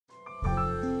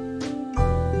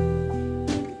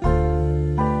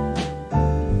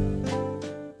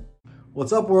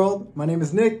What's up, world? My name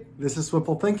is Nick. This is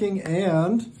SwiftUI Thinking,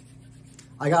 and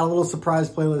I got a little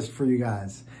surprise playlist for you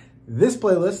guys. This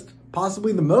playlist,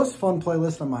 possibly the most fun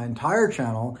playlist on my entire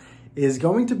channel, is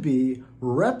going to be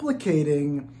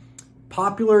replicating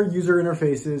popular user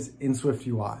interfaces in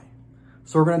SwiftUI.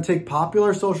 So we're going to take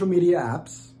popular social media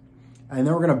apps, and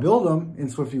then we're going to build them in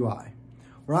SwiftUI.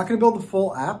 We're not going to build the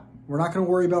full app. We're not going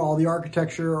to worry about all the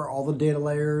architecture or all the data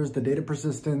layers, the data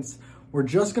persistence. We're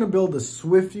just going to build the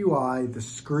SwiftUI, the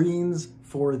screens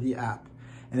for the app.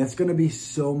 And it's going to be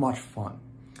so much fun.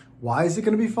 Why is it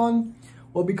going to be fun?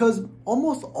 Well, because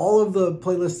almost all of the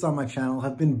playlists on my channel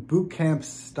have been bootcamp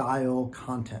style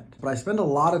content. But I spend a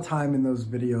lot of time in those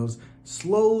videos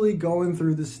slowly going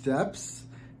through the steps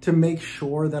to make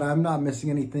sure that I'm not missing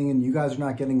anything and you guys are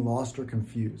not getting lost or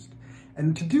confused.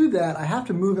 And to do that, I have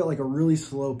to move at like a really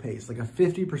slow pace, like a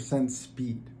 50%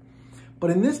 speed. But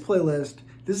in this playlist,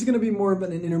 this is going to be more of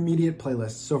an intermediate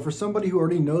playlist. So for somebody who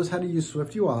already knows how to use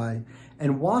SwiftUI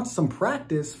and wants some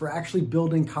practice for actually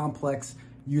building complex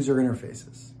user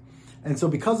interfaces. And so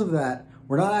because of that,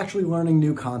 we're not actually learning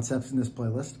new concepts in this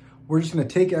playlist. We're just going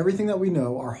to take everything that we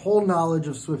know, our whole knowledge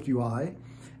of SwiftUI,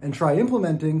 and try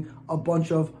implementing a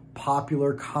bunch of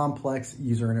popular complex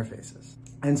user interfaces.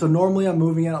 And so normally I'm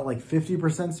moving at like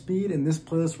 50% speed. In this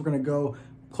playlist, we're going to go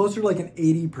closer to like an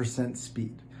 80%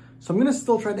 speed. So I'm going to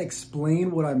still try to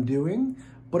explain what I'm doing,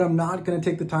 but I'm not going to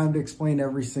take the time to explain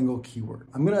every single keyword.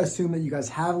 I'm going to assume that you guys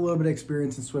have a little bit of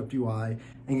experience in SwiftUI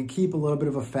and can keep a little bit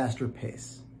of a faster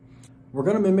pace. We're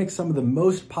going to mimic some of the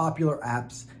most popular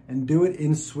apps and do it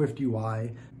in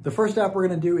SwiftUI. The first app we're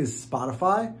going to do is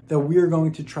Spotify, that we are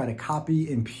going to try to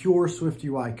copy in pure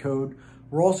SwiftUI code.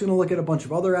 We're also going to look at a bunch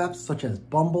of other apps such as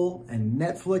Bumble and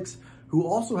Netflix, who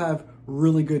also have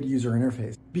really good user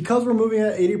interface. Because we're moving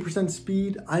at 80%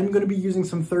 speed, I'm going to be using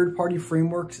some third-party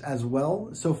frameworks as well.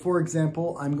 So for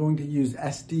example, I'm going to use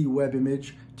SD Web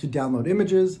Image to download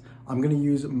images. I'm going to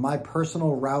use my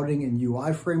personal routing and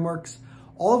UI frameworks.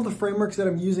 All of the frameworks that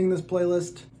I'm using in this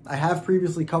playlist, I have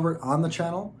previously covered on the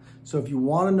channel. So if you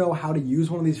want to know how to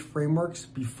use one of these frameworks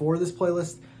before this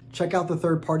playlist, check out the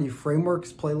third-party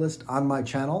frameworks playlist on my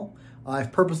channel.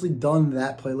 I've purposely done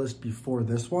that playlist before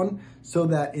this one so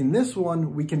that in this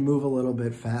one, we can move a little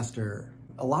bit faster.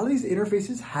 A lot of these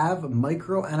interfaces have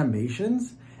micro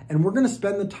animations, and we're going to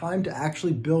spend the time to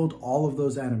actually build all of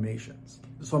those animations.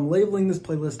 So I'm labeling this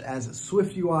playlist as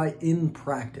SwiftUI in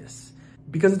practice,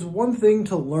 because it's one thing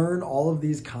to learn all of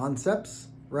these concepts,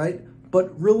 right?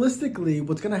 But realistically,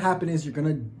 what's going to happen is you're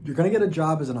going to get a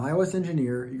job as an iOS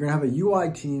engineer. You're going to have a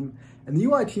UI team, and the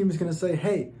UI team is going to say,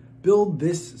 hey, build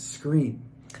this screen.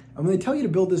 And when they tell you to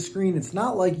build this screen, it's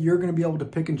not like you're going to be able to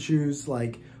pick and choose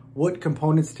like what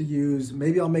components to use.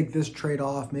 Maybe I'll make this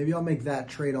trade-off. Maybe I'll make that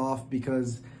trade-off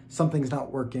because something's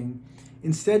not working.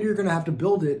 Instead, you're going to have to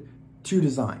build it to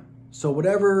design. So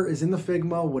whatever is in the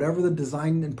Figma, whatever the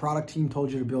design and product team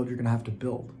told you to build, you're going to have to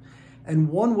build. And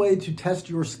one way to test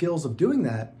your skills of doing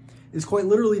that is quite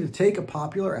literally to take a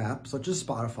popular app such as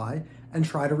Spotify and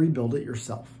try to rebuild it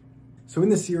yourself. So in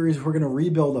this series, we're going to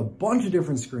rebuild a bunch of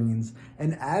different screens.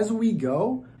 And as we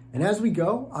go, I'm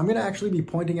going to actually be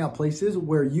pointing out places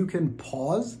where you can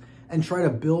pause and try to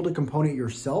build a component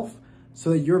yourself so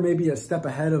that you're maybe a step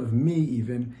ahead of me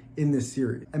even in this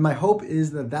series. And my hope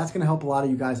is that that's going to help a lot of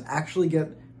you guys actually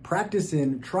get practice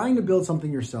in trying to build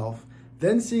something yourself,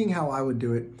 then seeing how I would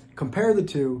do it, compare the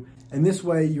two, and this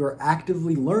way you're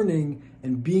actively learning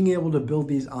and being able to build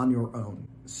these on your own.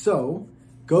 So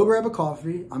go grab a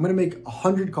coffee. I'm going to make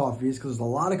 100 coffees because there's a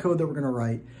lot of code that we're going to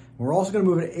write. We're also going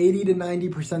to move at 80 to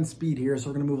 90% speed here. So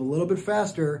we're going to move a little bit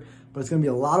faster, but it's going to be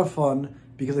a lot of fun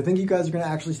because I think you guys are going to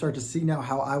actually start to see now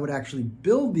how I would actually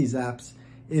build these apps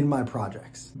in my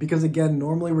projects. Because again,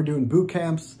 normally we're doing boot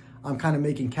camps. I'm kind of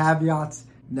making caveats.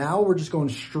 Now we're just going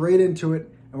straight into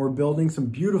it and we're building some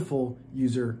beautiful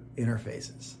user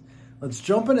interfaces. Let's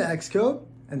jump into Xcode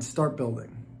and start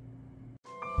building.